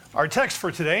Our text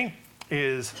for today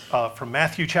is from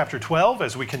Matthew chapter 12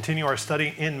 as we continue our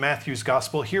study in Matthew's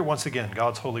gospel. Here once again,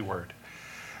 God's holy word.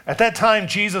 At that time,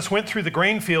 Jesus went through the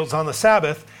grain fields on the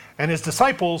Sabbath, and his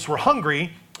disciples were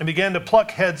hungry and began to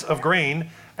pluck heads of grain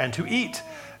and to eat.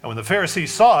 And when the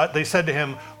Pharisees saw it, they said to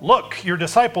him, "Look, your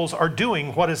disciples are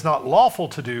doing what is not lawful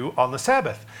to do on the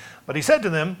Sabbath." But he said to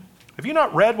them, "Have you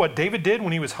not read what David did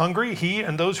when he was hungry, he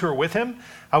and those who were with him?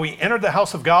 How he entered the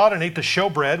house of God and ate the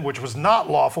showbread, which was not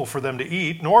lawful for them to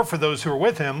eat, nor for those who were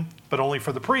with him, but only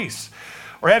for the priests?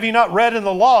 Or have you not read in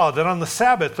the law that on the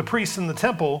Sabbath the priests in the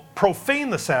temple profane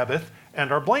the Sabbath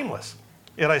and are blameless?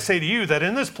 Yet I say to you that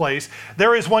in this place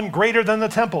there is one greater than the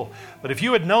temple. But if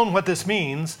you had known what this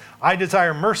means, I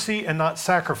desire mercy and not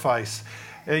sacrifice,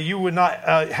 you would not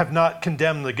have not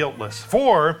condemned the guiltless.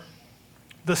 For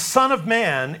the Son of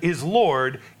Man is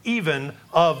Lord even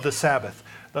of the Sabbath."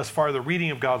 Thus far, the reading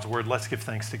of God's word. Let's give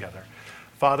thanks together.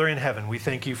 Father in heaven, we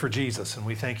thank you for Jesus, and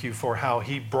we thank you for how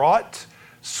he brought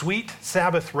sweet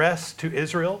Sabbath rest to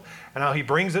Israel, and how he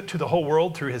brings it to the whole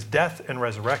world through his death and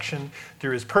resurrection,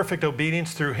 through his perfect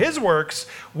obedience, through his works,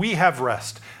 we have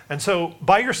rest. And so,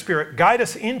 by your Spirit, guide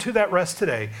us into that rest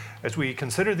today as we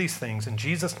consider these things. In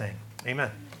Jesus' name,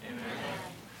 amen. Amen.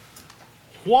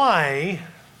 Why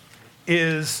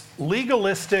is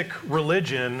legalistic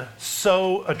religion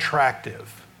so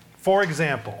attractive? For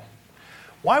example,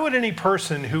 why would any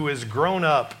person who has grown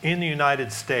up in the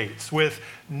United States with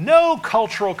no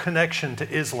cultural connection to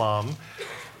Islam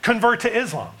convert to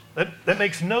Islam? That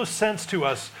makes no sense to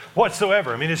us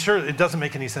whatsoever. I mean, it doesn't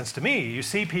make any sense to me. You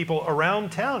see people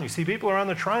around town, you see people around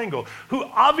the Triangle who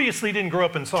obviously didn't grow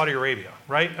up in Saudi Arabia,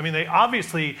 right? I mean, they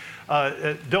obviously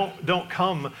don't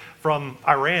come from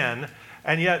Iran,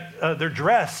 and yet they're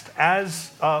dressed as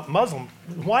Muslim.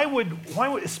 Why would,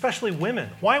 especially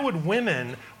women, what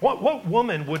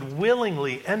woman would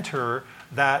willingly enter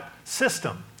that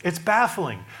system? It's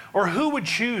baffling. Or who would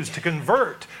choose to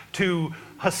convert to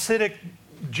Hasidic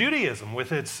Judaism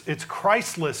with its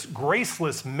Christless,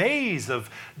 graceless maze of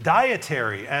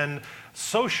dietary and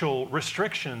social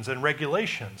restrictions and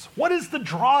regulations? What is the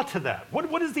draw to that?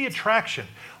 What is the attraction?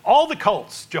 All the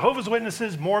cults, Jehovah's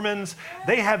Witnesses, Mormons,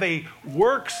 they have a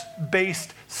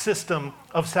works-based system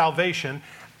of salvation,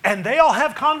 and they all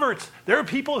have converts. There are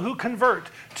people who convert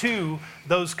to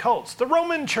those cults. The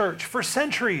Roman Church, for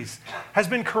centuries, has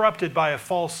been corrupted by a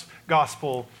false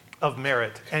gospel of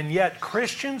merit, and yet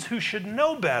Christians who should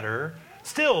know better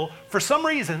still, for some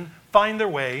reason, find their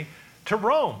way to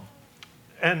Rome.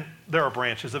 And there are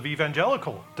branches of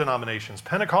evangelical denominations,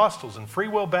 Pentecostals and Free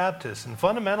Will Baptists and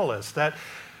fundamentalists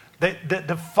that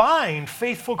define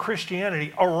faithful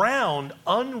Christianity around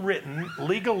unwritten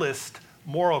legalist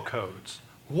moral codes.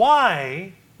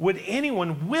 Why would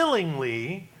anyone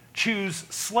willingly choose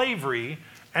slavery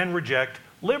and reject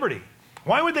liberty?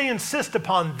 Why would they insist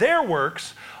upon their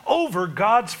works over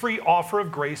God's free offer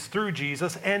of grace through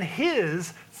Jesus and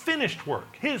his finished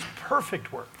work, his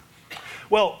perfect work?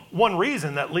 Well, one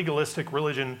reason that legalistic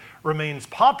religion remains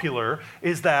popular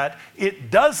is that it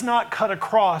does not cut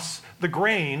across the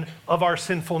grain of our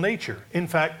sinful nature. In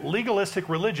fact, legalistic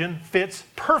religion fits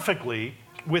perfectly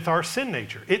with our sin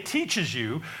nature. It teaches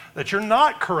you that you're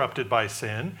not corrupted by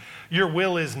sin, your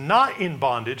will is not in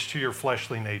bondage to your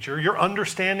fleshly nature, your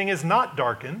understanding is not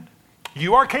darkened,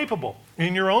 you are capable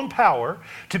in your own power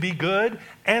to be good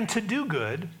and to do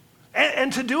good,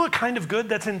 and to do a kind of good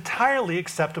that's entirely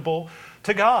acceptable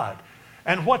to God.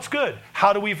 And what's good?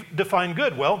 How do we define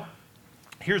good? Well,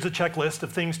 here's a checklist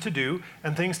of things to do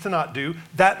and things to not do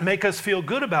that make us feel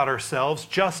good about ourselves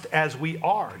just as we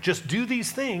are. Just do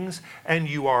these things and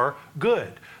you are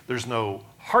good. There's no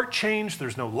heart change,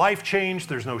 there's no life change,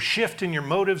 there's no shift in your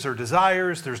motives or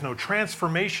desires, there's no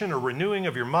transformation or renewing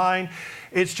of your mind.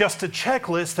 It's just a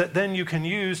checklist that then you can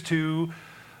use to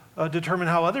determine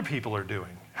how other people are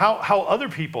doing. How other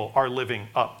people are living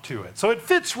up to it. So it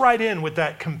fits right in with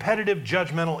that competitive,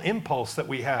 judgmental impulse that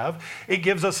we have. It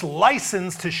gives us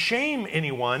license to shame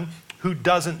anyone who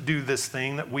doesn't do this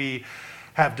thing that we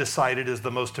have decided is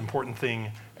the most important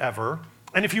thing ever.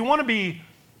 And if you want to be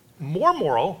more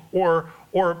moral or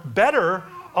better,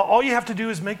 all you have to do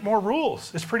is make more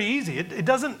rules. It's pretty easy. It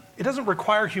doesn't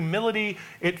require humility.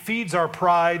 It feeds our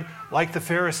pride, like the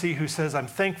Pharisee who says, "I'm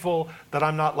thankful that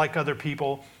I'm not like other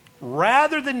people."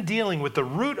 Rather than dealing with the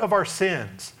root of our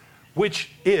sins,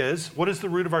 which is, what is the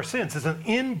root of our sins? It's an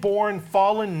inborn,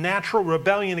 fallen, natural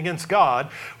rebellion against God.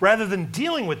 Rather than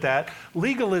dealing with that,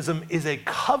 legalism is a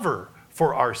cover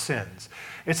for our sins.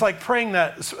 It's like spraying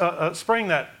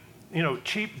that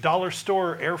cheap dollar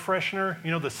store air freshener,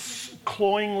 the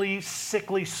cloyingly,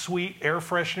 sickly sweet air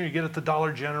freshener you get at the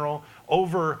Dollar General.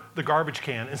 over the garbage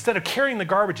can, instead of carrying the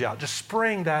garbage out, just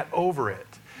spraying that over it.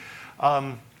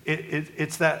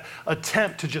 It's that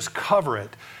attempt to just cover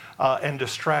it and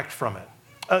distract from it.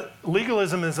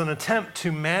 Legalism is an attempt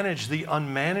to manage the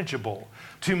unmanageable,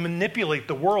 to manipulate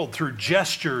the world through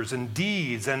gestures and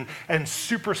deeds and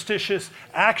superstitious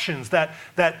actions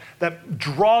that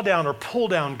draw down or pull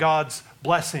down God's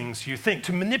blessings, you think,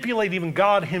 to manipulate even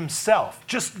God himself.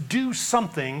 Just do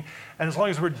something, and as long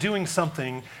as we're doing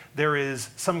something, there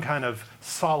is some kind of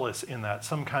solace in that,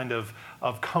 some kind of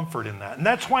comfort in that. And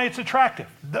that's why it's attractive.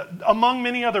 Among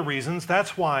many other reasons,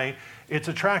 that's why it's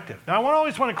attractive. Now, I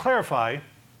always want to clarify,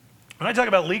 when I talk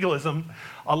about legalism,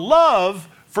 a love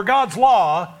for God's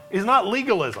law is not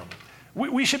legalism.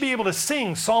 We should be able to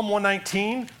sing Psalm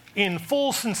 119 in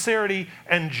full sincerity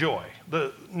and joy.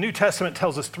 The New Testament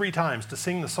tells us 3 times to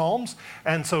sing the Psalms,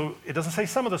 and so it doesn't say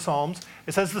some of the Psalms,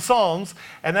 it says the Psalms,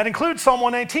 and that includes Psalm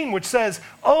 119, which says,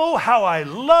 "Oh, how I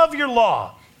love your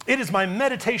law. It is my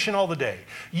meditation all the day.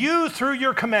 You, through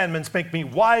your commandments, make me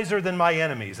wiser than my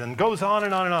enemies." And goes on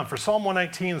and on and on. For Psalm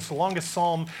 119, it's the longest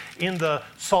psalm in the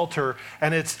Psalter,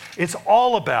 and it's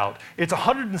all about, it's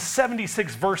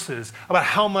 176 verses about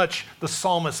how much the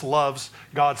psalmist loves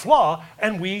God's law,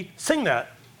 and we sing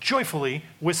that joyfully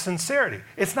with sincerity.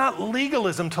 It's not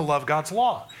legalism to love God's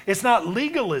law. It's not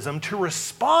legalism to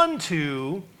respond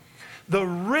to the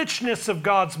richness of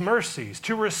God's mercies,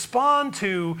 to respond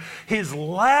to his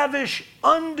lavish,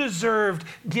 undeserved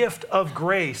gift of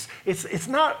grace. It's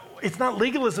not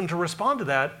legalism to respond to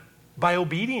that by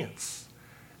obedience.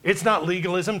 It's not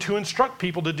legalism to instruct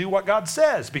people to do what God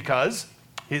says, because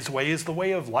his way is the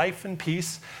way of life and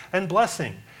peace and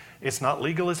blessing. It's not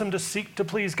legalism to seek to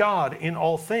please God in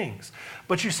all things.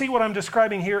 But you see, what I'm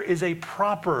describing here is a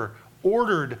proper,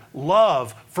 ordered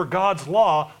love for God's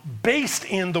law based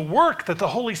in the work that the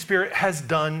Holy Spirit has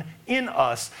done in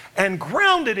us and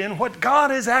grounded in what God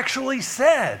has actually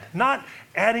said, not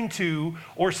adding to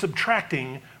or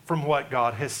subtracting from what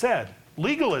God has said.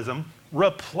 Legalism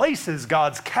replaces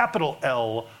God's capital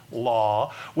L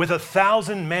law with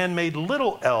 1,000 man-made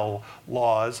little l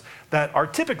laws that are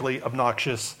typically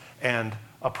obnoxious and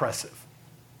oppressive.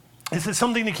 This is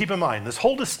something to keep in mind. This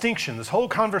whole distinction, this whole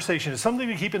conversation is something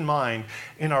to keep in mind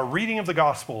in our reading of the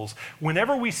Gospels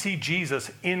whenever we see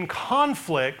Jesus in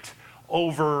conflict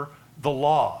over the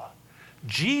law.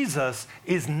 Jesus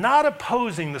is not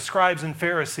opposing the scribes and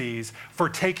Pharisees for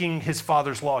taking his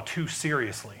Father's law too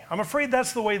seriously. I'm afraid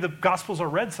that's the way the Gospels are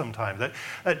read sometimes,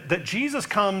 that Jesus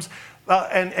comes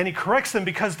and he corrects them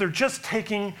because they're just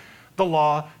taking the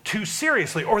law too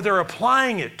seriously, or they're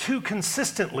applying it too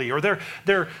consistently, or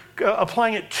they're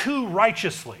applying it too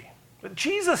righteously. But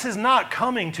Jesus is not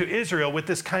coming to Israel with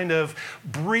this kind of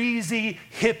breezy,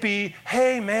 hippie,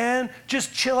 hey man,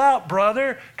 just chill out,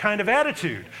 brother, kind of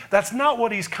attitude. That's not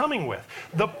what he's coming with.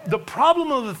 The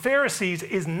problem of the Pharisees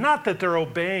is not that they're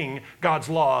obeying God's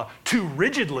law too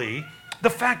rigidly. The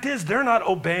fact is they're not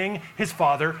obeying his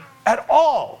Father at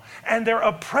all. And they're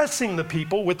oppressing the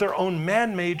people with their own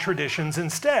man-made traditions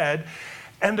instead.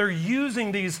 And they're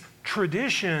using these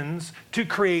traditions to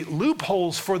create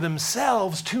loopholes for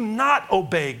themselves to not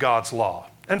obey God's law.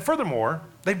 And furthermore,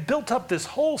 they've built up this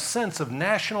whole sense of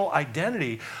national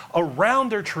identity around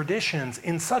their traditions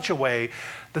in such a way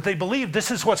that they believe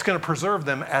this is what's going to preserve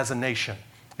them as a nation.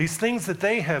 These things that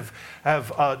they have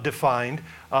defined,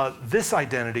 this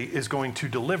identity is going to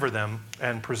deliver them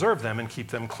and preserve them and keep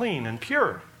them clean and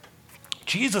pure.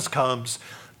 Jesus comes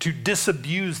to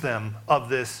disabuse them of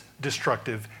this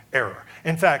destructive error.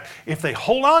 In fact, if they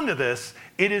hold on to this,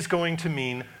 it is going to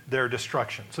mean their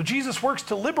destruction. So Jesus works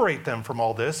to liberate them from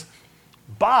all this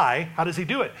by, how does he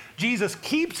do it? Jesus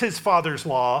keeps his Father's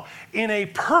law in a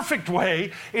perfect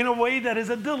way, in a way that is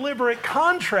a deliberate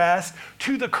contrast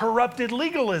to the corrupted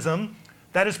legalism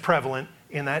that is prevalent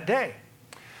in that day.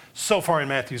 So far in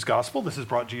Matthew's gospel, this has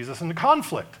brought Jesus into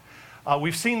conflict.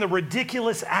 We've seen the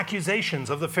ridiculous accusations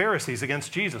of the Pharisees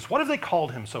against Jesus. What have they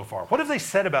called him so far? What have they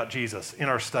said about Jesus in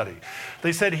our study?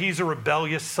 They said he's a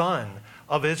rebellious son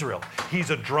of Israel. He's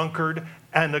a drunkard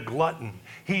and a glutton.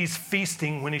 He's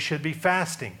feasting when he should be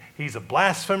fasting. He's a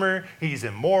blasphemer. He's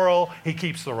immoral. He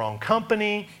keeps the wrong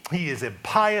company. He is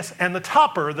impious. And the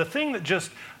topper, the thing that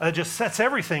just sets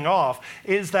everything off,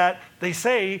 is that they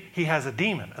say he has a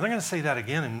demon. And they're going to say that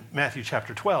again in Matthew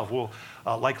chapter 12. We'll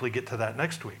likely get to that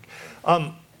next week.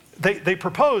 They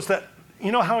propose that,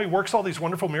 you know how he works all these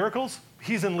wonderful miracles?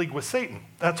 He's in league with Satan.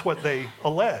 That's what they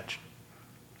allege.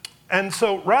 And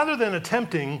so rather than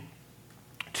attempting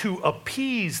to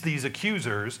appease these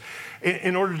accusers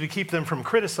in order to keep them from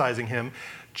criticizing him,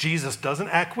 Jesus doesn't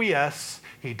acquiesce.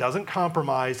 He doesn't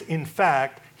compromise. In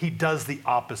fact, he does the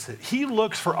opposite. He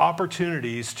looks for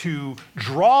opportunities to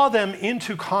draw them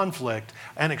into conflict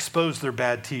and expose their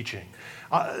bad teaching.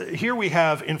 Here we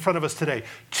have in front of us today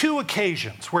 2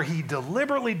 occasions where he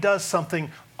deliberately does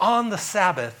something on the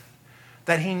Sabbath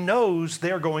that he knows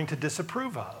they're going to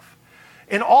disapprove of.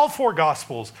 In all 4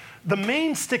 Gospels, the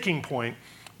main sticking point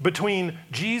between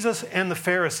Jesus and the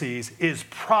Pharisees is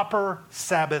proper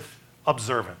Sabbath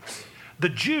observance. The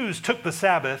Jews took the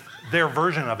Sabbath, their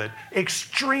version of it,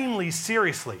 extremely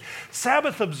seriously.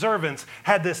 Sabbath observance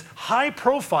had this high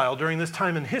profile during this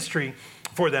time in history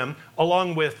for them,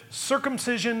 along with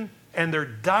circumcision and their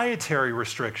dietary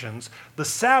restrictions. The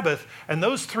Sabbath and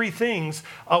those 3 things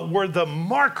were the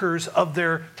markers of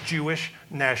their Jewish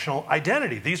national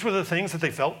identity. These were the things that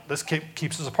they felt, this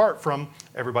keeps us apart from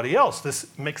everybody else. This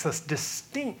makes us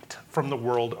distinct from the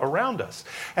world around us.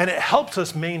 And it helps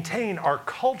us maintain our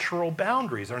cultural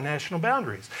boundaries, our national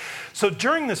boundaries. So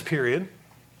during this period,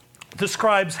 the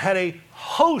scribes had a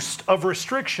host of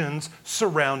restrictions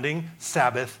surrounding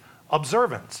Sabbath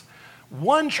observance.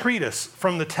 One treatise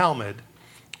from the Talmud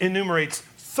enumerates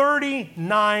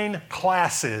 39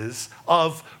 classes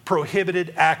of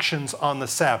prohibited actions on the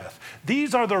Sabbath.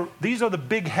 These are the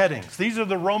big headings. These are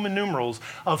the Roman numerals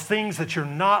of things that you're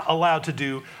not allowed to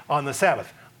do on the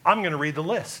Sabbath. I'm going to read the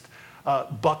list.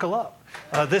 Buckle up.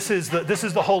 This is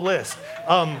the whole list.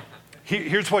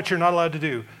 Here's what you're not allowed to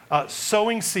do.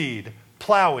 Sowing seed,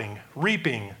 plowing,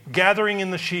 reaping, gathering in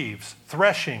the sheaves,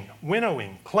 threshing,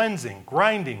 winnowing, cleansing,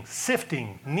 grinding,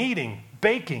 sifting, kneading,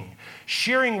 baking,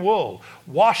 shearing wool,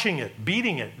 washing it,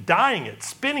 beating it, dyeing it,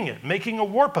 spinning it, making a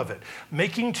warp of it,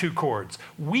 making 2 cords,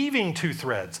 weaving 2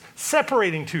 threads,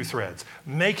 separating 2 threads,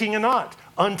 making a knot,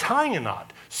 untying a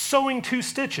knot, sewing 2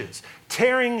 stitches,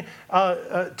 tearing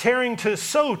to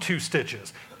sew 2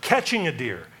 stitches, catching a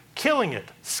deer, killing it,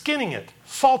 skinning it,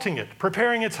 salting it,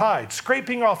 preparing its hide,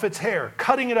 scraping off its hair,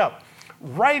 cutting it up,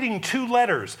 writing 2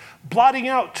 letters, blotting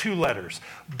out 2 letters,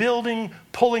 building,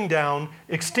 pulling down,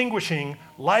 extinguishing,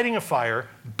 lighting a fire,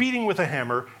 beating with a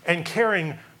hammer, and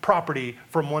carrying property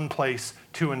from one place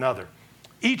to another.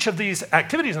 Each of these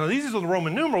activities, now these are the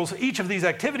Roman numerals, each of these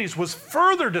activities was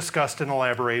further discussed and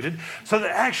elaborated so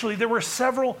that actually there were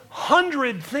several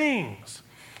hundred things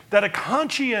that a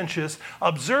conscientious,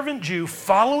 observant Jew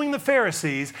following the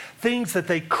Pharisees, things that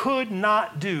they could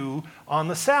not do on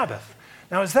the Sabbath.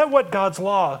 Now, is that what God's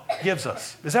law gives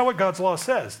us? Is that what God's law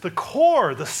says? The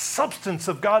core, the substance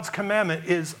of God's commandment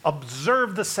is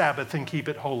observe the Sabbath and keep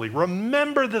it holy.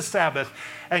 Remember the Sabbath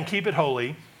and keep it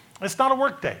holy. It's not a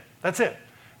work day. That's it.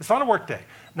 It's not a work day.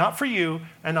 Not for you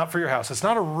and not for your house. It's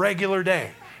not a regular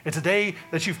day. It's a day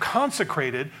that you've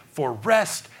consecrated for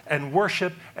rest and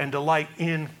worship and delight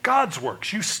in God's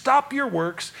works. You stop your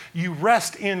works, you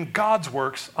rest in God's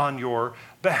works on your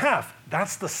behalf.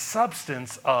 That's the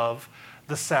substance of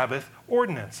the Sabbath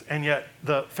ordinance. And yet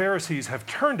the Pharisees have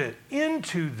turned it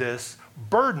into this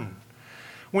burden.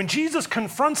 When Jesus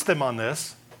confronts them on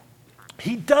this,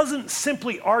 he doesn't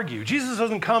simply argue. Jesus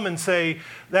doesn't come and say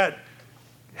that,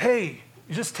 hey,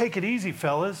 just take it easy,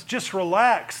 fellas. Just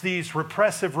relax these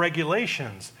repressive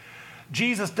regulations.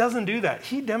 Jesus doesn't do that.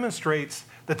 He demonstrates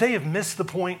that they have missed the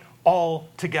point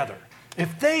altogether.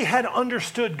 If they had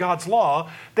understood God's law,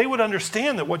 they would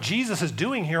understand that what Jesus is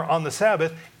doing here on the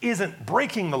Sabbath isn't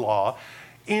breaking the law.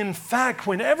 In fact,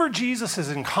 whenever Jesus is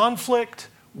in conflict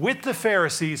with the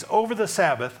Pharisees over the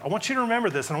Sabbath, I want you to remember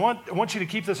this, and I want you to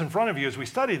keep this in front of you as we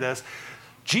study this.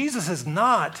 Jesus is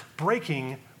not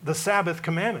breaking the Sabbath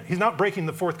commandment. He's not breaking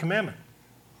the 4th commandment.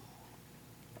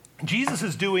 Jesus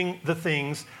is doing the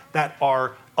things that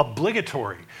are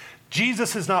obligatory.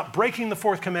 Jesus is not breaking the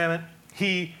 4th commandment.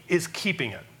 He is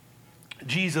keeping it.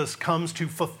 Jesus comes to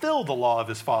fulfill the law of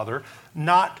his Father,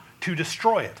 not to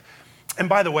destroy it. And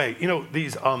by the way,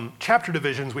 these chapter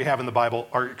divisions we have in the Bible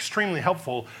are extremely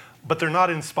helpful, but they're not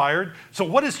inspired. So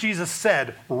what has Jesus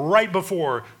said right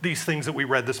before these things that we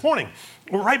read this morning?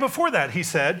 Well, right before that, he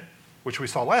said, which we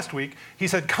saw last week, he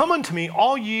said, "Come unto me,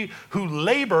 all ye who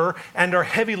labor and are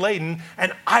heavy laden,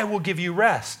 and I will give you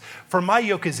rest. For my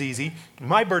yoke is easy,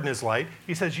 my burden is light."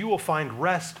 He says, you will find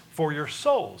rest for your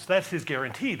souls. That's his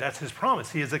guarantee. That's his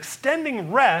promise. He is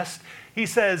extending rest. He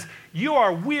says, you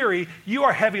are weary, you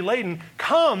are heavy laden,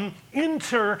 come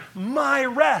enter my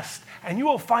rest, and you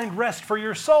will find rest for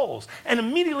your souls. And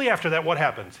immediately after that, what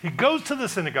happens? He goes to the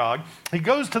synagogue, he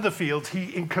goes to the fields, he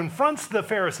confronts the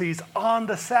Pharisees on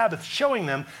the Sabbath, showing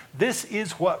them this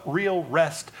is what real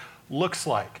rest looks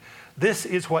like. This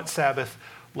is what Sabbath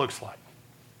looks like.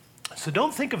 So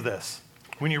don't think of this,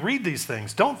 when you read these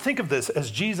things, don't think of this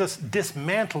as Jesus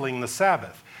dismantling the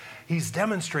Sabbath. He's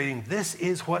demonstrating this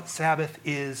is what Sabbath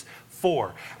is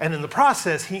 4. And in the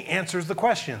process, he answers the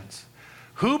questions.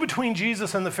 Who between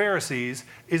Jesus and the Pharisees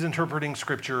is interpreting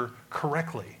Scripture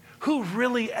correctly? Who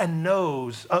really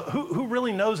knows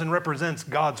and represents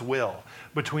God's will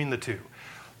between the two?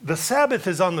 The Sabbath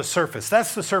is on the surface.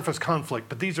 That's the surface conflict,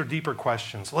 but these are deeper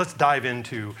questions. Let's dive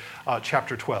into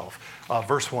chapter 12,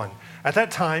 verse 1. At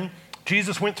that time,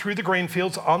 Jesus went through the grain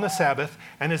fields on the Sabbath,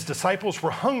 and his disciples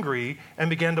were hungry and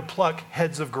began to pluck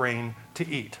heads of grain to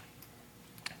eat.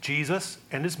 Jesus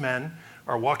and his men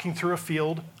are walking through a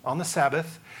field on the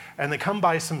Sabbath, and they come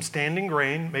by some standing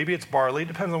grain. Maybe it's barley,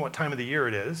 depends on what time of the year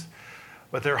it is.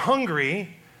 But they're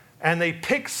hungry, and they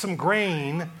pick some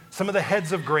grain, some of the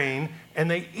heads of grain, and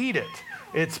they eat it.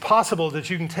 It's possible that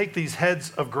you can take these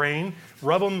heads of grain,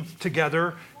 rub them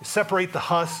together, separate the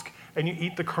husk, and you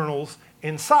eat the kernels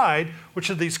inside,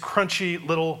 which are these crunchy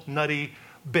little nutty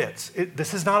bits.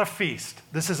 This is not a feast.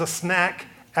 This is a snack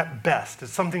at best.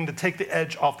 It's something to take the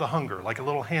edge off the hunger, like a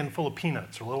little handful of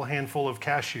peanuts or a little handful of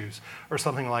cashews or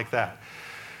something like that.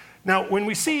 Now, when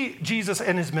we see Jesus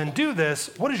and his men do this,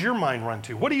 what does your mind run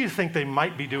to? What do you think they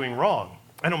might be doing wrong?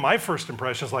 I know my first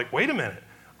impression is like, wait a minute,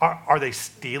 are they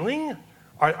stealing?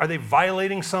 Are they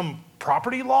violating some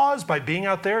property laws by being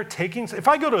out there taking? If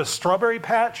I go to a strawberry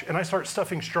patch and I start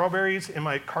stuffing strawberries in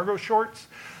my cargo shorts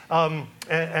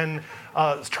and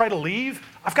try to leave,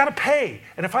 I've got to pay.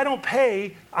 And if I don't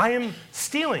pay, I am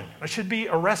stealing. I should be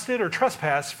arrested or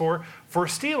trespassed for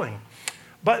stealing.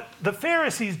 But the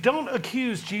Pharisees don't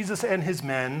accuse Jesus and his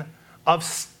men of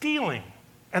stealing.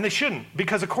 And they shouldn't,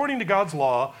 because according to God's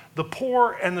law, the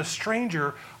poor and the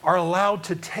stranger are allowed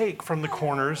to take from the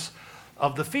corners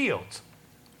of the fields.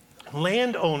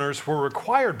 Landowners were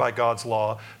required by God's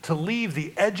law to leave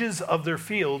the edges of their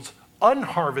fields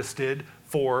unharvested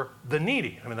for the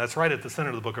needy. I mean, that's right at the center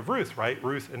of the book of Ruth, right?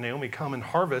 Ruth and Naomi come and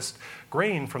harvest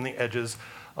grain from the edges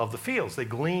of the fields. They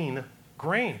glean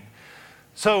grain.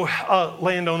 So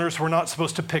landowners were not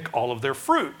supposed to pick all of their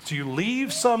fruit. So you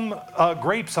leave some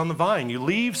grapes on the vine. You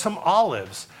leave some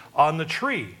olives on the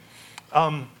tree.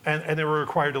 And they were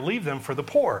required to leave them for the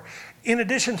poor. In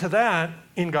addition to that,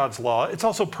 in God's law, it's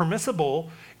also permissible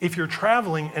if you're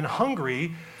traveling and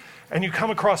hungry and you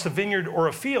come across a vineyard or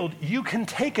a field, you can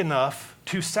take enough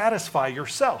to satisfy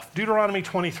yourself. Deuteronomy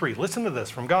 23, listen to this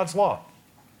from God's law.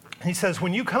 He says,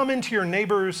 when you come into your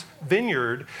neighbor's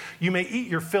vineyard, you may eat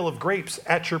your fill of grapes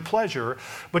at your pleasure,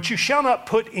 but you shall not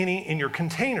put any in your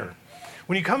container.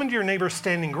 When you come into your neighbor's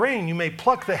standing grain, you may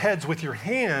pluck the heads with your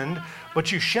hand,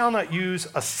 but you shall not use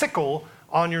a sickle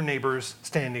on your neighbor's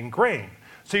standing grain.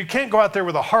 So you can't go out there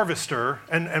with a harvester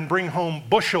and bring home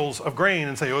bushels of grain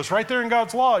and say, oh, it's right there in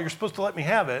God's law. You're supposed to let me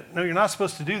have it. No, you're not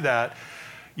supposed to do that.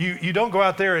 You don't go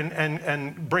out there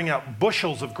and bring out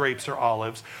bushels of grapes or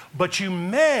olives, but you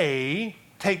may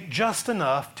take just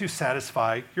enough to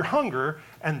satisfy your hunger,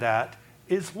 and that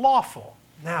is lawful.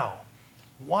 Now,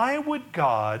 why would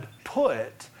God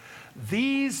put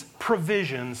these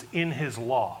provisions in his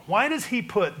law? Why does he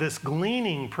put this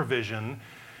gleaning provision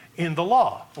in the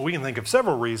law? Well, we can think of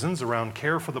several reasons around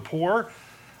care for the poor,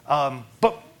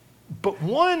 but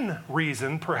one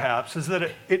reason perhaps is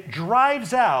that it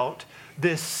drives out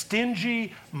this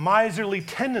stingy, miserly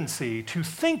tendency to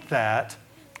think that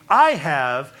I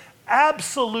have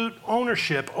absolute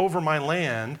ownership over my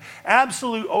land,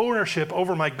 absolute ownership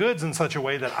over my goods in such a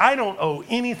way that I don't owe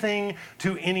anything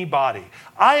to anybody.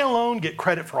 I alone get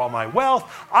credit for all my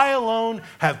wealth. I alone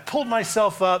have pulled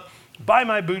myself up by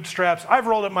my bootstraps. I've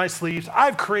rolled up my sleeves.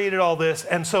 I've created all this,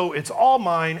 and so it's all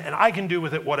mine, and I can do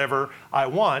with it whatever I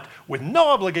want with no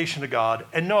obligation to God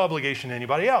and no obligation to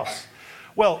anybody else.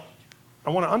 Well, I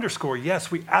want to underscore,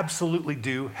 yes, we absolutely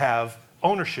do have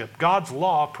ownership. God's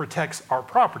law protects our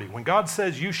property. When God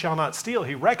says you shall not steal,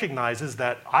 he recognizes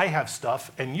that I have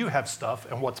stuff and you have stuff,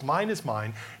 and what's mine is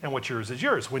mine and what's yours is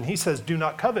yours. When he says do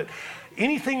not covet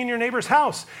anything in your neighbor's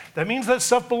house, that means that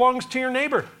stuff belongs to your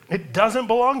neighbor. It doesn't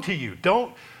belong to you.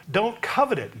 Don't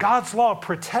covet it. God's law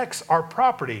protects our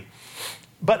property.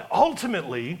 But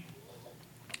ultimately,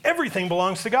 everything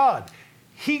belongs to God.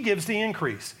 He gives the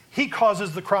increase. He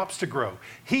causes the crops to grow.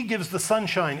 He gives the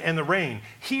sunshine and the rain.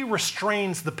 He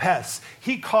restrains the pests.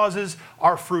 He causes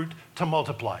our fruit to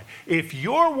multiply. If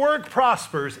your work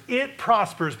prospers, it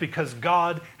prospers because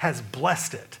God has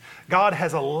blessed it. God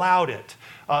has allowed it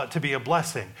to be a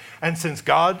blessing. And since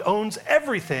God owns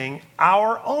everything,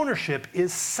 our ownership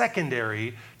is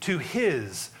secondary to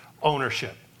his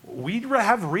ownership. We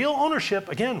have real ownership.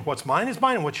 Again, what's mine is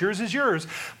mine and what's yours is yours.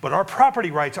 But our property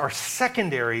rights are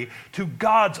secondary to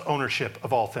God's ownership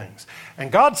of all things.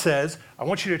 And God says, I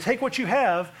want you to take what you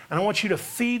have and I want you to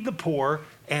feed the poor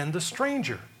and the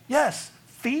stranger. Yes,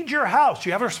 feed your house.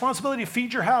 You have a responsibility to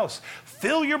feed your house.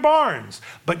 Fill your barns,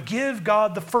 but give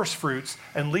God the first fruits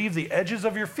and leave the edges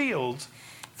of your fields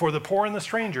for the poor and the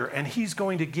stranger, and he's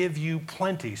going to give you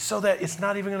plenty so that it's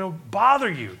not even going to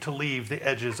bother you to leave the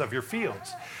edges of your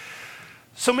fields.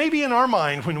 So maybe in our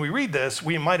mind, when we read this,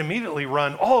 we might immediately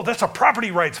run, oh, that's a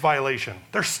property rights violation.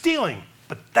 They're stealing.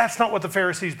 But that's not what the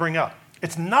Pharisees bring up.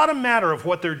 It's not a matter of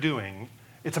what they're doing.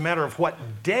 It's a matter of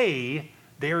what day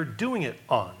they are doing it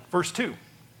on. Verse 2.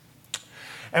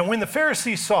 And when the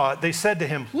Pharisees saw it, they said to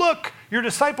him, look, your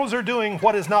disciples are doing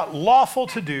what is not lawful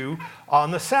to do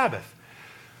on the Sabbath.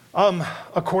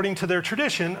 According to their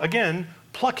tradition, again,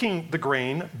 plucking the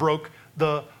grain broke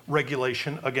the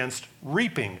regulation against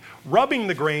reaping. Rubbing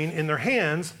the grain in their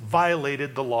hands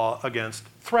violated the law against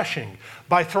threshing.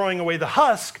 By throwing away the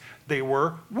husk, they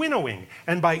were winnowing.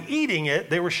 And by eating it,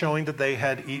 they were showing that they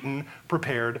had eaten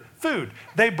prepared food.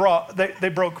 They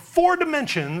broke 4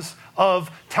 dimensions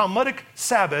of Talmudic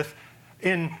Sabbath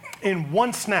in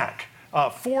one snack.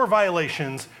 4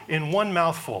 violations in one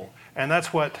mouthful. And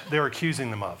that's what they're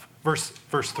accusing them of. Verse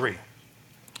 3.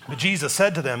 But Jesus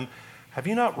said to them, have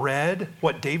you not read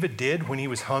what David did when he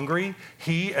was hungry,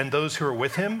 he and those who were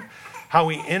with him? How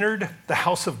he entered the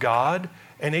house of God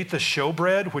and ate the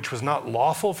showbread, which was not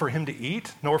lawful for him to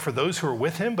eat, nor for those who were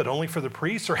with him, but only for the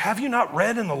priests? Or have you not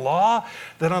read in the law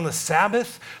that on the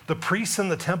Sabbath the priests in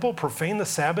the temple profane the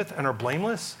Sabbath and are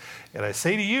blameless? And I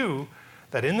say to you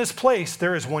that in this place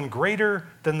there is one greater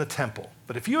than the temple.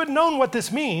 But if you had known what this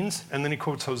means, and then he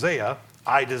quotes Hosea,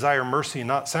 I desire mercy,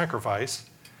 not sacrifice,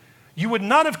 you would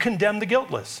not have condemned the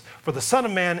guiltless, for the Son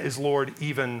of Man is Lord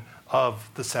even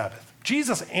of the Sabbath.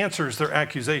 Jesus answers their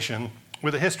accusation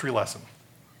with a history lesson.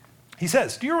 He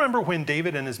says, do you remember when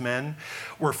David and his men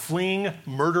were fleeing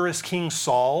murderous King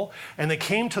Saul, and they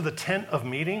came to the tent of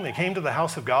meeting, they came to the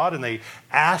house of God, and they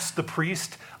asked the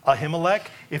priest Ahimelech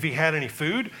if he had any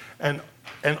food, and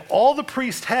all the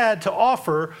priest had to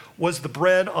offer was the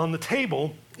bread on the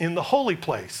table in the holy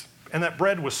place. And that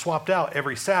bread was swapped out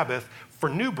every Sabbath for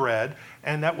new bread,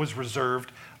 and that was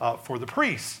reserved for the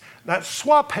priests. That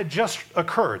swap had just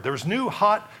occurred. There was new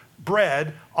hot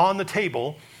bread on the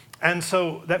table, and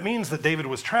so that means that David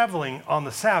was traveling on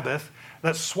the Sabbath.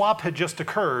 That swap had just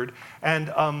occurred,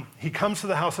 and he comes to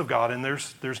the house of God, and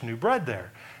there's new bread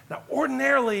there. Now,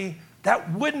 ordinarily,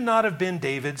 that would not have been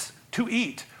David's to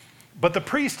eat, but the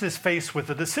priest is faced with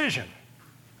a decision.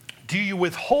 Do you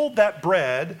withhold that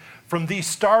bread from these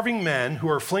starving men who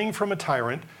are fleeing from a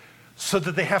tyrant so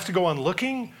that they have to go on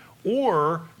looking,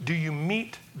 or do you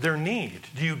meet their need?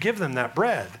 Do you give them that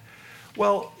bread?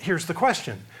 Well, here's the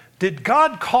question. Did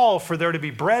God call for there to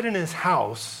be bread in his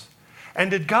house, and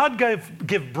did God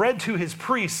give bread to his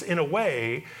priests in a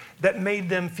way that made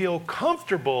them feel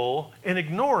comfortable in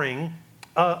ignoring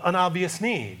an obvious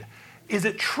need? Is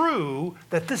it true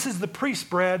that this is the priest's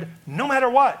bread no matter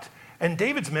what? And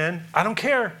David's men, I don't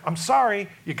care, I'm sorry,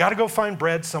 you got to go find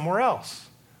bread somewhere else.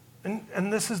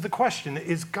 And this is the question.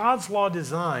 Is God's law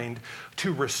designed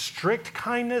to restrict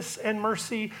kindness and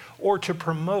mercy or to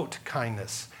promote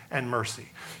kindness and mercy?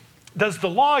 Does the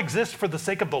law exist for the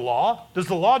sake of the law? Does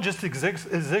the law just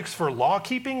exist for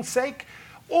law-keeping's sake?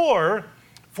 Or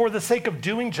for the sake of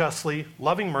doing justly,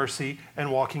 loving mercy,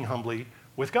 and walking humbly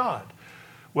with God?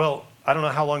 Well, I don't know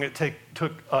how long it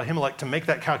took Ahimelech to make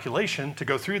that calculation, to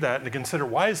go through that and to consider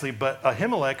wisely, but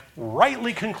Ahimelech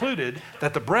rightly concluded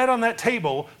that the bread on that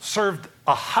table served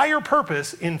a higher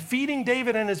purpose in feeding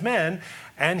David and his men,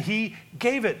 and he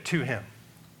gave it to him.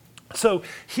 So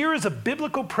here is a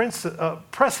biblical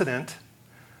precedent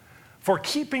for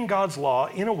keeping God's law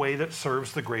in a way that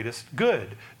serves the greatest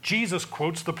good. Jesus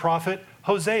quotes the prophet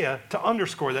Hosea to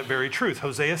underscore that very truth.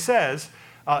 Hosea says,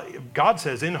 God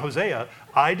says in Hosea,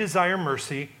 I desire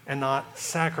mercy and not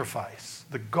sacrifice.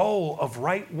 The goal of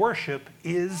right worship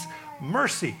is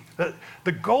mercy.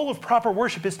 The goal of proper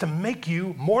worship is to make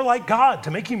you more like God,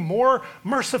 to make you more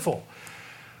merciful.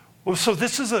 Well, so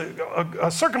this is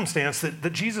a circumstance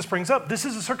that Jesus brings up. This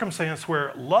is a circumstance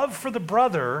where love for the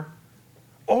brother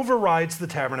overrides the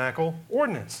tabernacle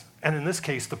ordinance. And in this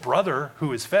case, the brother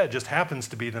who is fed just happens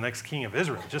to be the next king of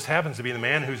Israel, just happens to be the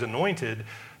man who's anointed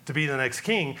to be the next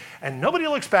king. And nobody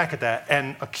looks back at that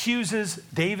and accuses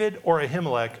David or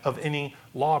Ahimelech of any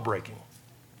law breaking.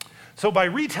 So by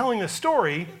retelling this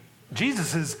story,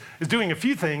 Jesus is doing a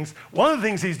few things. One of the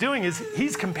things he's doing is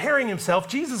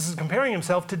Jesus is comparing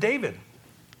himself to David.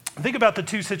 Think about the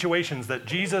two situations that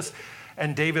Jesus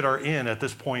and David are in at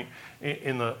this point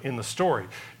in the story.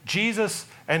 Jesus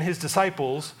and his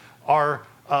disciples are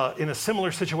in a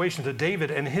similar situation to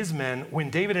David and his men when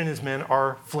David and his men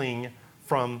are fleeing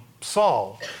from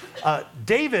Saul.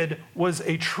 David was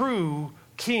a true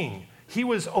king. He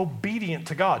was obedient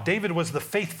to God. David was the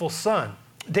faithful son.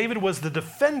 David was the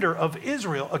defender of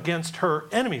Israel against her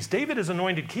enemies. David is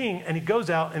anointed king, and he goes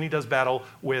out and he does battle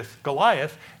with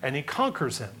Goliath, and he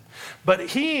conquers him. But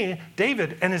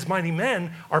David, and his mighty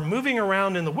men are moving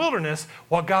around in the wilderness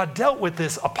while God dealt with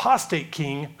this apostate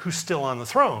king who's still on the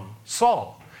throne,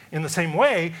 Saul. In the same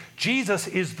way, Jesus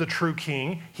is the true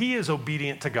king. He is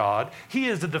obedient to God. He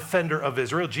is the defender of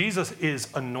Israel. Jesus is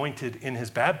anointed in his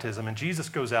baptism, and Jesus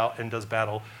goes out and does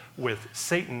battle with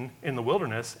Satan in the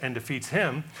wilderness and defeats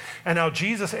him. And now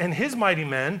Jesus and his mighty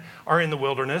men are in the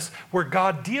wilderness where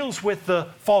God deals with the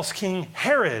false king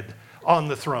Herod on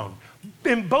the throne.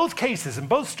 In both cases, in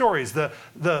both stories,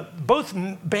 both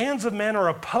bands of men are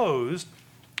opposed.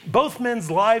 Both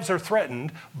men's lives are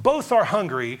threatened, both are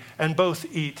hungry, and both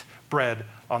eat bread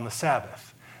on the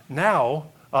Sabbath. Now,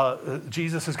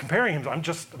 Jesus is comparing him. I'm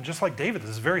just like David. This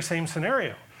is the very same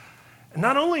scenario. And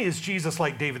not only is Jesus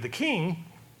like David the king,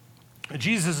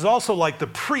 Jesus is also like the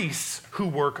priests who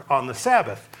work on the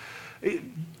Sabbath.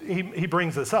 He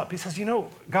brings this up. He says,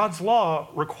 God's law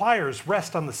requires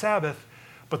rest on the Sabbath,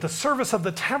 but the service of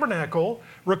the tabernacle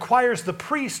requires the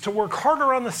priests to work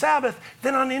harder on the Sabbath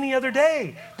than on any other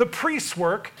day. The priests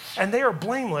work, and they are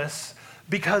blameless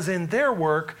because in their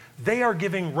work, they are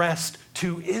giving rest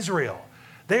to Israel.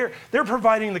 They're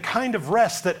providing the kind of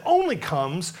rest that only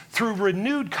comes through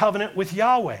renewed covenant with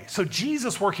Yahweh. So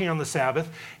Jesus working on the Sabbath,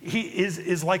 he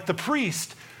is like the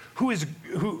priest who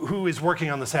is working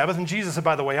on the Sabbath. And Jesus said,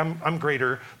 by the way, I'm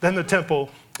greater than the temple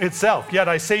itself. Yet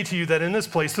I say to you that in this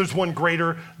place, there's one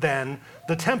greater than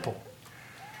the temple.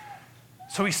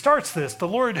 So he starts this, the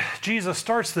Lord Jesus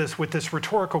starts this with this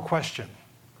rhetorical question.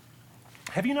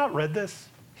 Have you not read this?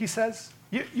 He says,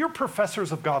 you're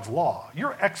professors of God's law.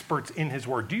 You're experts in his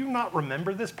word. Do you not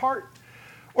remember this part?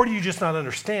 Or do you just not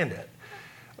understand it?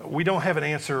 We don't have an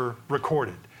answer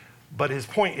recorded. But his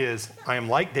point is, I am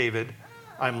like David.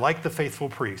 I'm like the faithful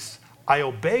priests. I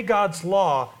obey God's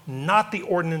law, not the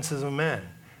ordinances of men.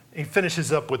 He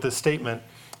finishes up with this statement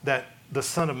that the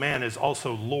Son of Man is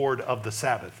also Lord of the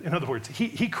Sabbath. In other words,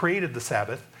 he created the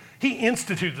Sabbath. He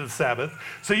instituted the Sabbath,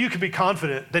 so you can be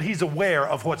confident that he's aware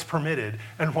of what's permitted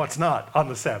and what's not on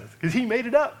the Sabbath. Because he made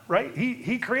it up, right?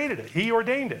 He created it. He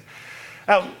ordained it.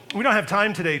 We don't have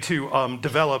time today to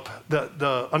develop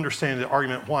the understanding, the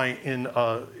argument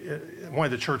why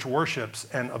the church worships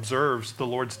and observes the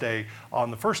Lord's Day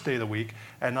on the first day of the week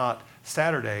and not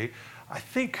Saturday. I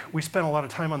think we spent a lot of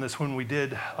time on this when we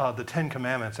did the Ten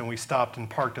Commandments, and we stopped and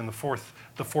parked in the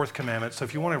fourth commandment. So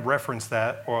if you want to reference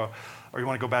that or you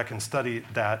want to go back and study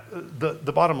that,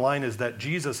 the bottom line is that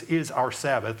Jesus is our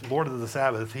Sabbath, Lord of the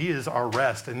Sabbath. He is our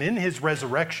rest. And in his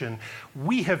resurrection,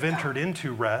 we have entered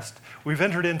into rest. We've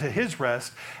entered into his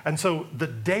rest. And so the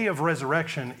day of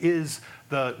resurrection is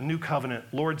the New Covenant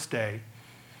Lord's Day.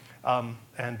 And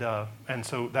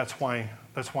so that's why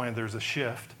there's a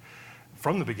shift.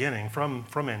 From the beginning, from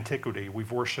antiquity,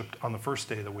 we've worshiped on the first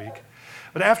day of the week.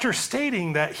 But after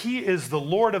stating that he is the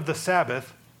Lord of the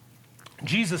Sabbath,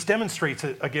 Jesus demonstrates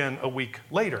it again a week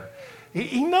later.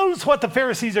 He knows what the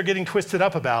Pharisees are getting twisted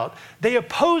up about. They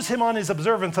oppose him on his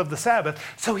observance of the Sabbath,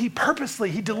 so he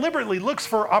deliberately looks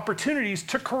for opportunities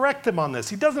to correct them on this.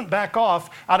 He doesn't back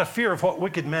off out of fear of what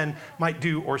wicked men might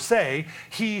do or say.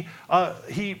 He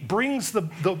brings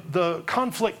the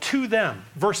conflict to them.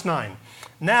 Verse 9.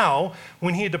 Now,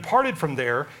 when he had departed from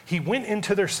there, he went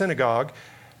into their synagogue,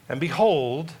 and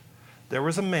behold, there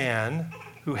was a man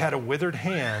who had a withered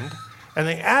hand, and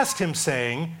they asked him,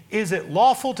 saying, is it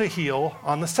lawful to heal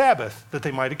on the Sabbath, that they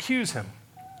might accuse him?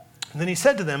 And then he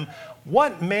said to them,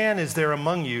 what man is there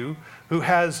among you who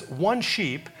has one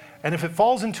sheep, and if it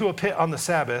falls into a pit on the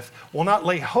Sabbath, will not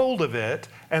lay hold of it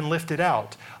and lift it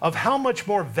out? Of how much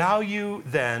more value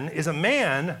then is a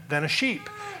man than a sheep?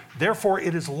 Therefore,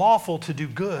 it is lawful to do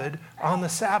good on the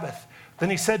Sabbath. Then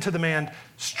he said to the man,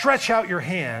 stretch out your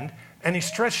hand. And he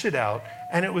stretched it out,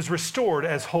 and it was restored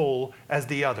as whole as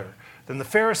the other. Then the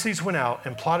Pharisees went out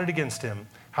and plotted against him,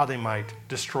 how they might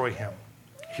destroy him.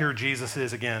 Here Jesus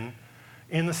is again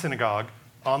in the synagogue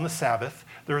on the Sabbath.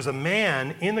 There is a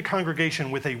man in the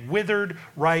congregation with a withered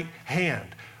right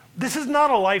hand. This is not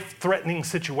a life-threatening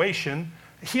situation.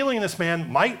 Healing this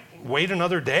man might wait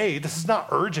another day. This is not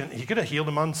urgent. He could have healed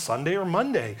him on Sunday or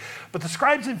Monday. But the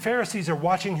scribes and Pharisees are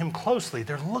watching him closely.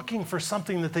 They're looking for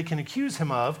something that they can accuse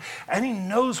him of, and he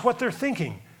knows what they're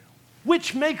thinking,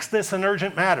 which makes this an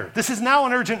urgent matter. This is now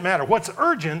an urgent matter. What's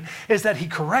urgent is that he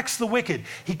corrects the wicked.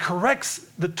 He corrects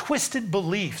the twisted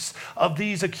beliefs of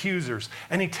these accusers,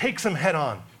 and he takes them head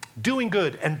on. Doing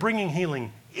good and bringing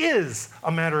healing is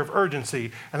a matter of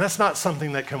urgency, and that's not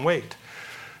something that can wait.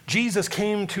 Jesus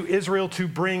came to Israel to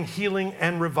bring healing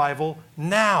and revival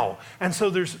now. And so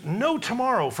there's no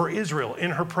tomorrow for Israel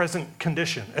in her present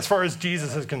condition as far as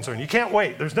Jesus is concerned. You can't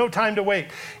wait. There's no time to wait.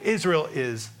 Israel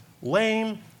is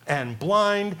lame and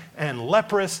blind and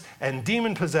leprous and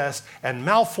demon-possessed and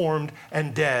malformed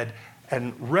and dead,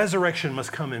 and resurrection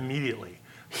must come immediately.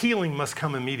 Healing must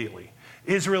come immediately.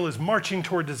 Israel is marching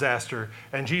toward disaster,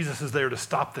 and Jesus is there to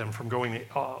stop them from going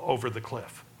over the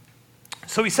cliff.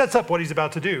 So he sets up what he's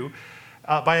about to do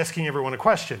by asking everyone a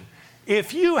question.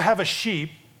 If you have a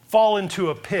sheep fall into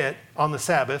a pit on the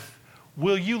Sabbath,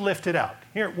 will you lift it out?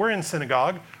 Here, we're in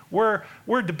synagogue. We're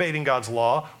debating God's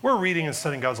law. We're reading and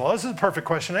studying God's law. This is a perfect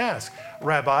question to ask.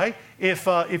 Rabbi,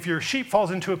 if your sheep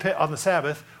falls into a pit on the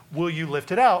Sabbath, will you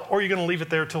lift it out? Or are you going to leave it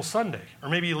there till Sunday? Or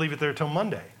maybe you leave it there till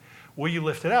Monday. Will you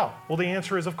lift it out? Well, the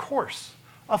answer is of course.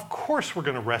 Of course we're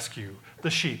going to rescue the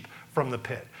sheep from the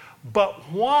pit.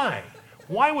 But why?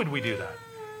 Why would we do that?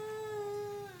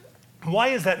 Why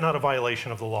is that not a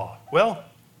violation of the law? Well,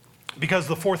 because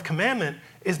the fourth commandment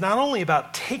is not only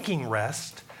about taking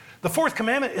rest, the fourth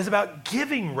commandment is about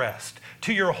giving rest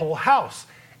to your whole house,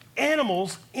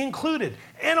 animals included.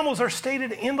 Animals are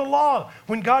stated in the law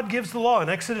when God gives the law in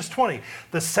Exodus 20.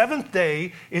 The seventh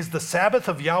day is the Sabbath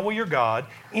of Yahweh your God.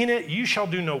 In it you shall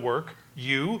do no work,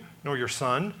 you, nor your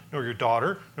son, nor your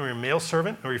daughter, nor your male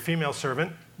servant, nor your female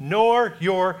servant, nor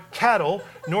your cattle,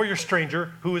 nor your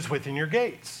stranger who is within your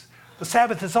gates. The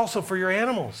Sabbath is also for your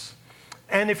animals.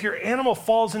 And if your animal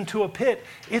falls into a pit,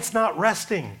 it's not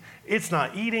resting. It's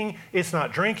not eating. It's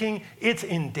not drinking. It's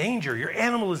in danger. Your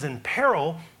animal is in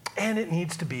peril, and it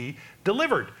needs to be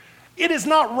delivered. It is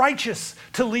not righteous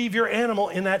to leave your animal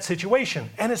in that situation.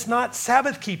 And it's not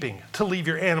Sabbath keeping to leave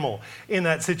your animal in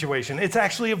that situation. It's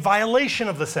actually a violation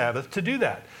of the Sabbath to do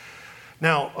that.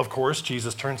 Now, of course,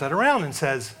 Jesus turns that around and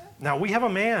says, now we have a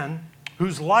man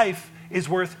whose life is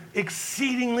worth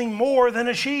exceedingly more than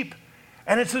a sheep.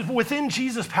 And it's within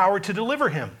Jesus' power to deliver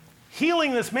him.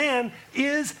 Healing this man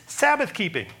is Sabbath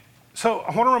keeping. So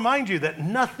I want to remind you that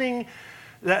nothing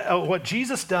that what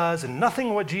Jesus does and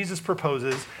nothing what Jesus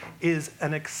proposes is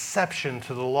an exception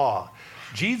to the law.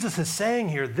 Jesus is saying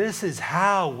here, this is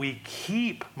how we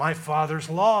keep my Father's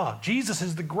law. Jesus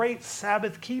is the great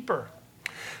Sabbath keeper.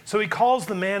 So he calls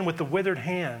the man with the withered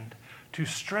hand to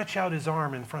stretch out his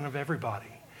arm in front of everybody.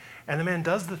 And the man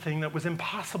does the thing that was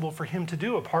impossible for him to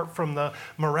do apart from the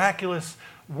miraculous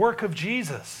work of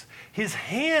Jesus. His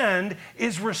hand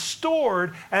is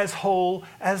restored as whole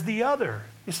as the other.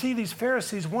 You see, these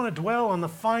Pharisees want to dwell on the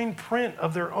fine print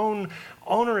of their own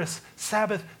onerous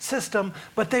Sabbath system,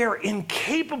 but they are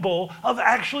incapable of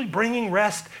actually bringing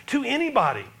rest to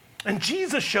anybody. And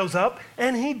Jesus shows up,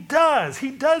 and he does. He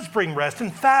does bring rest.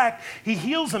 In fact, he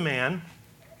heals a man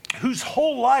whose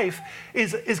whole life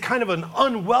is kind of an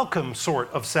unwelcome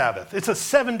sort of Sabbath. It's a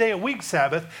 7-day-a-week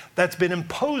Sabbath that's been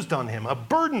imposed on him, a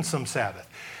burdensome Sabbath.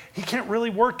 He can't really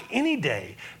work any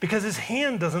day because his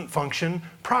hand doesn't function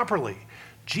properly.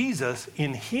 Jesus,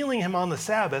 in healing him on the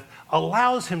Sabbath,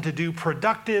 allows him to do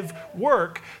productive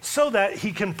work so that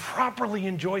he can properly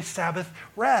enjoy Sabbath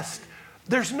rest.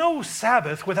 There's no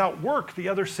Sabbath without work the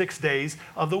other 6 days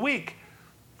of the week.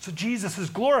 So Jesus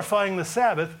is glorifying the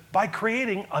Sabbath by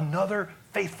creating another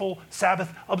faithful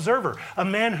Sabbath observer, a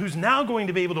man who's now going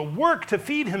to be able to work to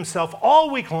feed himself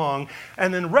all week long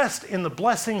and then rest in the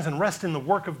blessings and rest in the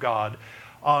work of God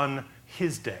on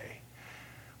his day.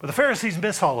 But the Pharisees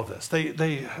miss all of this.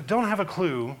 They don't have a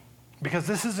clue because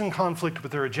this is in conflict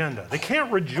with their agenda. They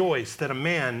can't rejoice that a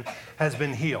man has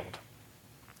been healed.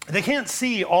 They can't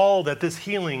see all that this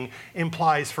healing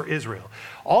implies for Israel.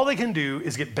 All they can do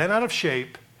is get bent out of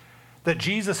shape that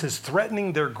Jesus is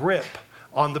threatening their grip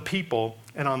on the people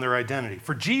and on their identity.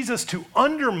 For Jesus to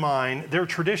undermine their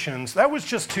traditions, that was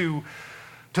just to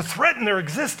threaten their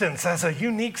existence as a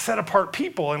unique, set-apart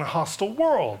people in a hostile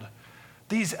world.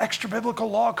 These extra-biblical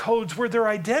law codes were their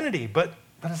identity, but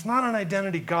it's not an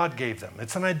identity God gave them.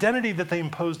 It's an identity that they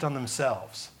imposed on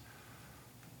themselves.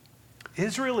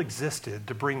 Israel existed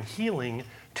to bring healing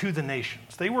to the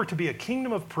nations. They were to be a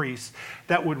kingdom of priests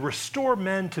that would restore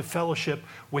men to fellowship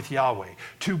with Yahweh,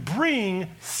 to bring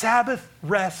Sabbath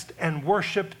rest and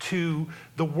worship to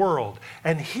the world.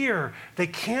 And here, they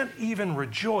can't even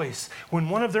rejoice when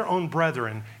one of their own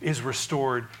brethren is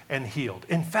restored and healed.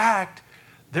 In fact,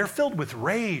 they're filled with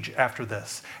rage after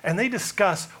this, and they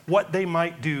discuss what they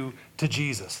might do to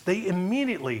Jesus. They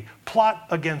immediately plot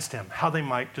against him, how they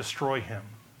might destroy him.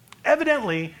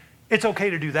 Evidently, it's okay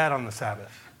to do that on the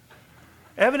Sabbath.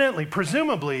 Evidently,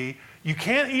 presumably, you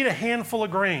can't eat a handful of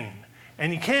grain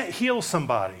and you can't heal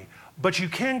somebody, but you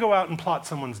can go out and plot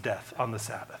someone's death on the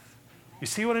Sabbath. You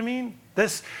see what I mean?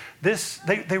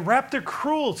 They wrap their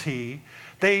cruelty,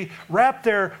 they wrap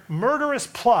their murderous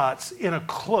plots in a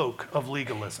cloak of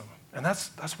legalism. And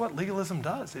that's what legalism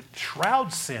does. It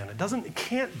shrouds sin. It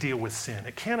can't deal with sin.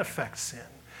 It can't affect sin.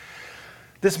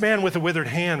 This man with a withered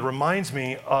hand reminds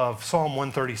me of Psalm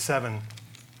 137.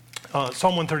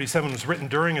 Psalm 137 was written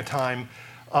during a time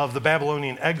of the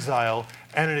Babylonian exile,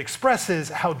 and it expresses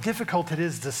how difficult it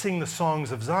is to sing the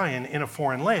songs of Zion in a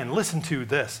foreign land. Listen to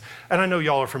this. And I know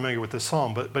y'all are familiar with this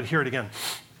psalm, but hear it again.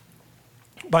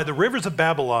 By the rivers of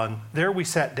Babylon, there we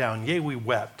sat down, yea, we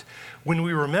wept. When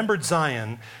we remembered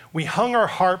Zion, we hung our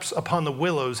harps upon the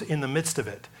willows in the midst of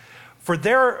it. For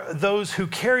there those who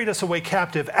carried us away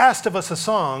captive asked of us a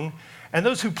song, and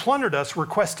those who plundered us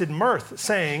requested mirth,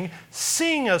 saying,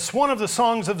 sing us one of the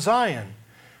songs of Zion.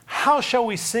 How shall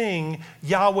we sing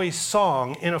Yahweh's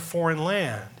song in a foreign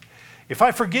land? If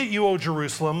I forget you, O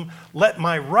Jerusalem, let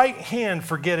my right hand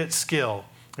forget its skill.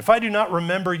 If I do not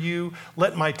remember you,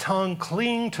 let my tongue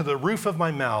cling to the roof of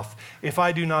my mouth, if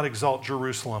I do not exalt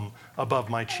Jerusalem above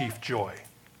my chief joy.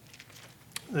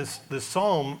 This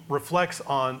psalm reflects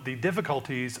on the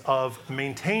difficulties of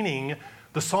maintaining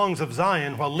the songs of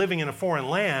Zion while living in a foreign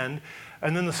land.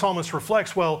 And then the psalmist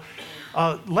reflects,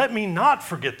 let me not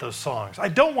forget those songs. I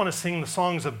don't want to sing the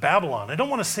songs of Babylon. I don't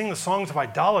want to sing the songs of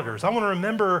idolaters. I want to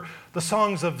remember the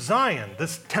songs of Zion.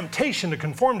 This temptation to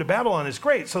conform to Babylon is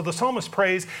great. So the psalmist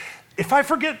prays, if I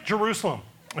forget Jerusalem,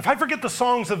 if I forget the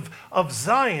songs of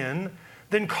Zion,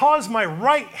 then cause my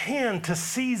right hand to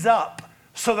seize up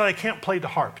so that I can't play the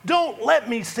harp. Don't let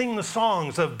me sing the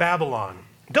songs of Babylon.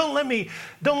 Don't let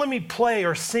me play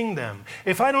or sing them.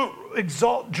 If I don't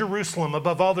exalt Jerusalem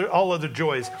above all other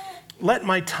joys, let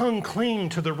my tongue cling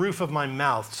to the roof of my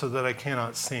mouth so that I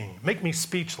cannot sing. Make me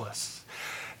speechless.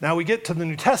 Now we get to the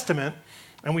New Testament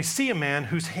and we see a man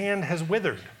whose hand has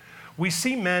withered. We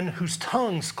see men whose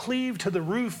tongues cleave to the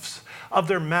roofs of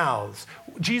their mouths.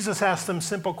 Jesus asked them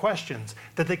simple questions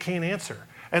that they can't answer,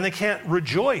 and they can't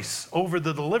rejoice over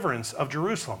the deliverance of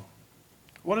Jerusalem.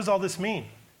 What does all this mean?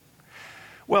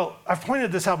 Well, I've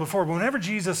pointed this out before, but whenever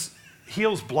Jesus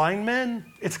heals blind men,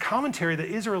 it's commentary that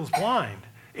Israel's blind.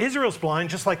 Israel's blind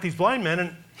just like these blind men,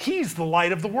 and he's the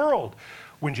light of the world.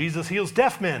 When Jesus heals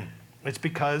deaf men, it's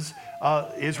because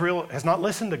Israel has not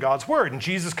listened to God's word, and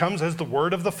Jesus comes as the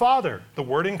word of the Father, the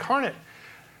word incarnate.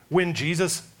 When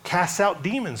Jesus casts out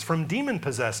demons from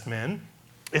demon-possessed men,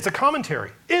 it's a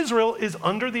commentary. Israel is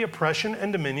under the oppression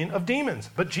and dominion of demons,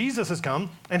 but Jesus has come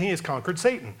and he has conquered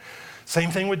Satan.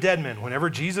 Same thing with dead men. Whenever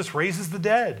Jesus raises the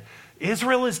dead,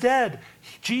 Israel is dead.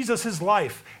 Jesus is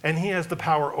life, and he has the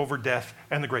power over death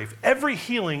and the grave. Every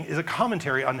healing is a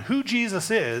commentary on who Jesus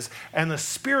is and the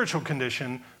spiritual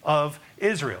condition of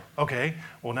Israel. Okay,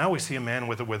 well, now we see a man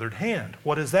with a withered hand.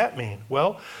 What does that mean?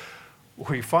 Well,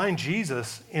 we find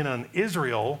Jesus in an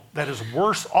Israel that is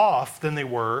worse off than they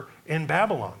were in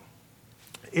Babylon.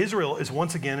 Israel is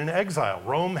once again in exile.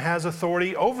 Rome has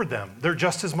authority over them. They're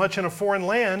just as much in a foreign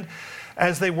land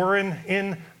as they were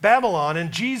in Babylon.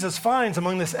 And Jesus finds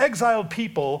among this exiled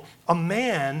people a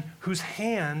man whose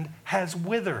hand has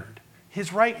withered.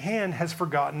 His right hand has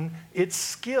forgotten its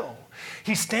skill.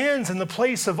 He stands in the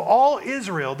place of all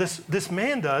Israel, this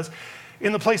man does,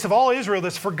 in the place of all Israel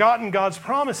that's forgotten God's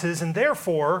promises and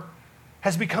therefore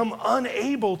has become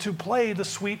unable to play the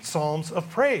sweet psalms of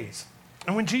praise.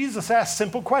 And when Jesus asks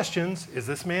simple questions, is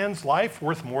this man's life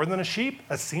worth more than a sheep?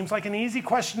 That seems like an easy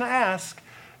question to ask.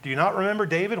 Do you not remember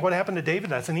David? What happened to David?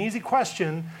 That's an easy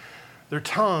question. Their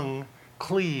tongue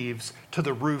cleaves to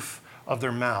the roof of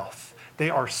their mouth. They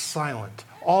are silent.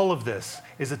 All of this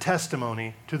is a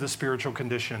testimony to the spiritual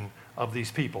condition of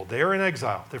these people. They are in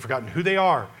exile. They've forgotten who they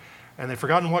are, and they've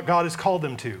forgotten what God has called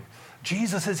them to.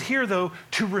 Jesus is here, though,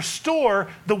 to restore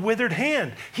the withered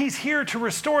hand. He's here to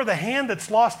restore the hand that's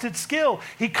lost its skill.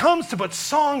 He comes to put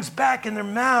songs back in their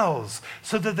mouths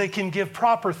so that they can give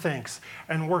proper thanks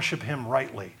and worship him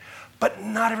rightly. But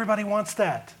not everybody wants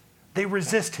that. They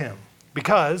resist him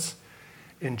because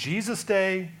in Jesus'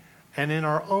 day and in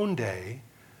our own day,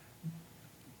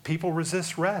 people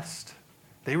resist rest.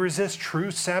 They resist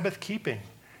true Sabbath keeping.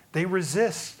 They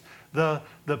resist the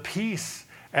peace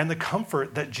and the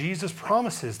comfort that Jesus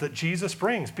promises, that Jesus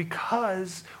brings,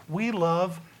 because we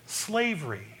love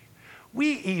slavery.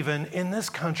 We even, in this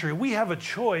country, we have a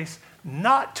choice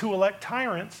not to elect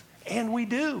tyrants, and we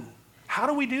do. How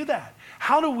do we do that?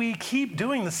 How do we keep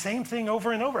doing the same thing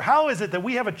over and over? How is it that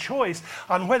we have a choice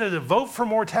on whether to vote for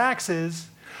more taxes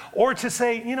or to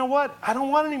say, you know what, I don't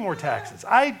want any more taxes.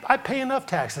 I pay enough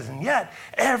taxes, and yet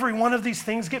every one of these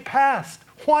things get passed.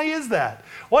 Why is that?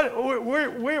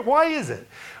 Why is it?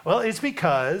 Well, it's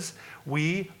because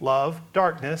we love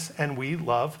darkness and we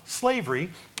love slavery,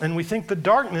 and we think the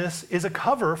darkness is a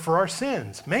cover for our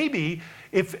sins. Maybe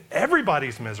if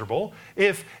everybody's miserable,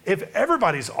 if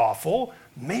everybody's awful,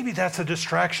 maybe that's a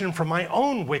distraction from my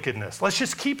own wickedness. Let's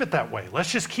just keep it that way.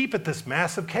 Let's just keep it this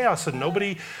massive chaos so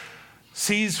nobody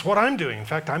sees what I'm doing. In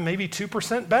fact, I'm maybe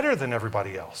 2% better than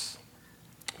everybody else.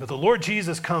 But the Lord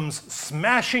Jesus comes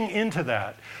smashing into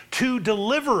that to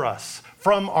deliver us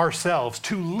from ourselves,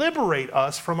 to liberate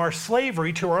us from our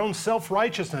slavery to our own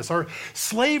self-righteousness, our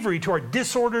slavery to our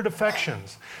disordered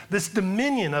affections, this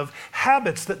dominion of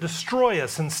habits that destroy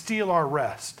us and steal our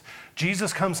rest.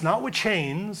 Jesus comes not with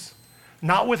chains,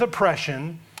 not with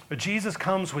oppression, but Jesus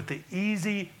comes with the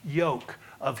easy yoke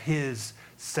of his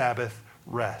Sabbath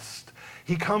rest.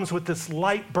 He comes with this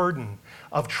light burden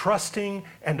of trusting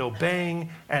and obeying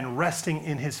and resting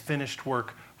in his finished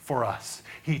work for us.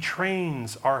 He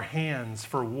trains our hands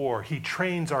for war. He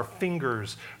trains our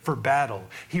fingers for battle.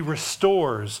 He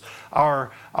restores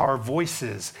our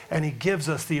voices, and he gives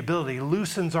us the ability,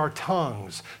 loosens our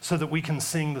tongues so that we can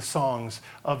sing the songs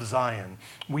of Zion.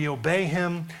 We obey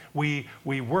him, we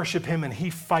worship him, and he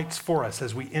fights for us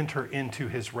as we enter into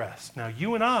his rest. Now,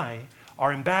 you and I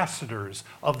are ambassadors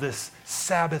of this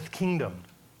Sabbath kingdom.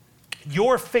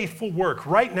 Your faithful work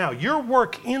right now, your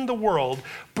work in the world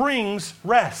brings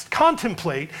rest.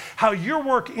 Contemplate how your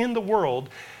work in the world,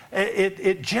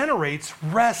 it generates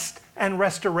rest and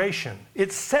restoration.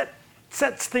 It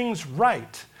sets things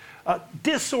right.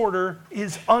 Disorder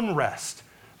is unrest.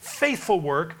 Faithful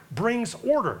work brings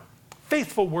order.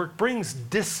 Faithful work brings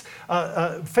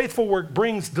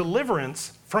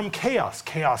deliverance from chaos.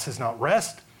 Chaos is not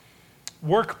rest.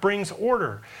 Work brings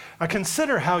order. Now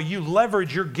consider how you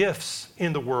leverage your gifts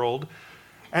in the world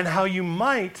and how you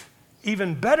might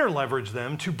even better leverage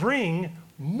them to bring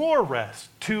more rest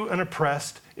to an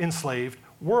oppressed, enslaved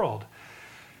world.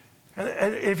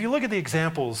 And if you look at the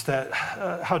examples that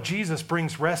how Jesus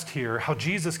brings rest here, how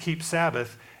Jesus keeps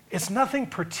Sabbath, it's nothing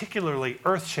particularly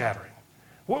earth-shattering.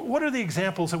 What are the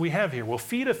examples that we have here? Well,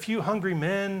 feed a few hungry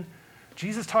men.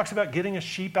 Jesus talks about getting a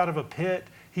sheep out of a pit.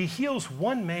 He heals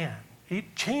one man.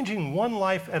 Changing one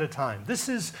life at a time. This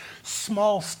is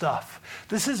small stuff.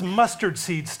 This is mustard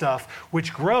seed stuff,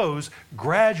 which grows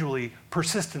gradually,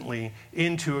 persistently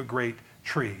into a great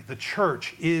tree. The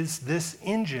church is this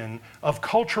engine of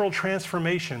cultural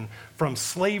transformation from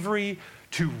slavery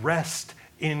to rest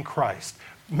in Christ.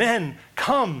 Men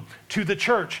come to the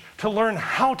church to learn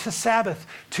how to Sabbath,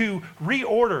 to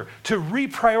reorder, to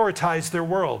reprioritize their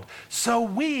world. So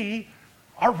we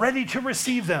are ready to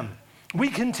receive them. We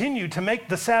continue to make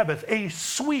the Sabbath a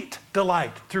sweet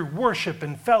delight through worship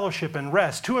and fellowship and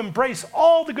rest, to embrace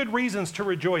all the good reasons to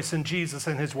rejoice in Jesus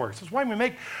and his works. That's why we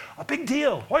make a big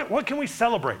deal. What can we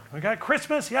celebrate? We got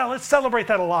Christmas? Yeah, let's celebrate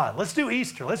that a lot. Let's do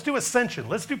Easter. Let's do Ascension.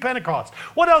 Let's do Pentecost.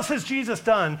 What else has Jesus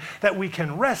done that we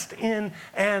can rest in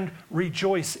and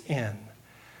rejoice in?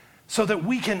 So that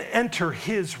we can enter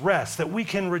his rest, that we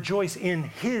can rejoice in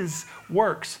his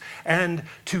works, and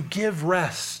to give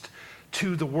rest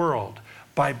to the world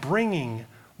by bringing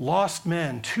lost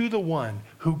men to the one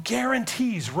who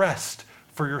guarantees rest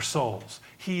for your souls.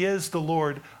 He is the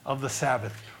Lord of the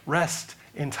Sabbath. Rest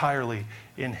entirely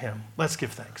in him. Let's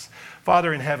give thanks.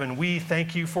 Father in heaven, we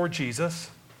thank you for Jesus,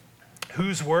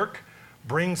 whose work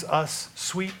brings us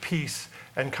sweet peace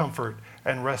and comfort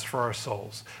and rest for our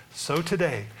souls. So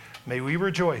today, may we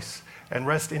rejoice and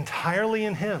rest entirely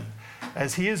in him,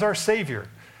 as he is our Savior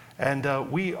and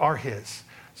we are his.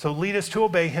 So lead us to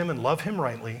obey him and love him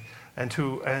rightly, and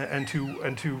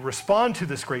to respond to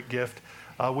this great gift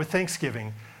with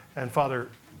thanksgiving. And Father,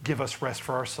 give us rest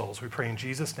for our souls. We pray in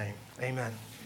Jesus' name. Amen.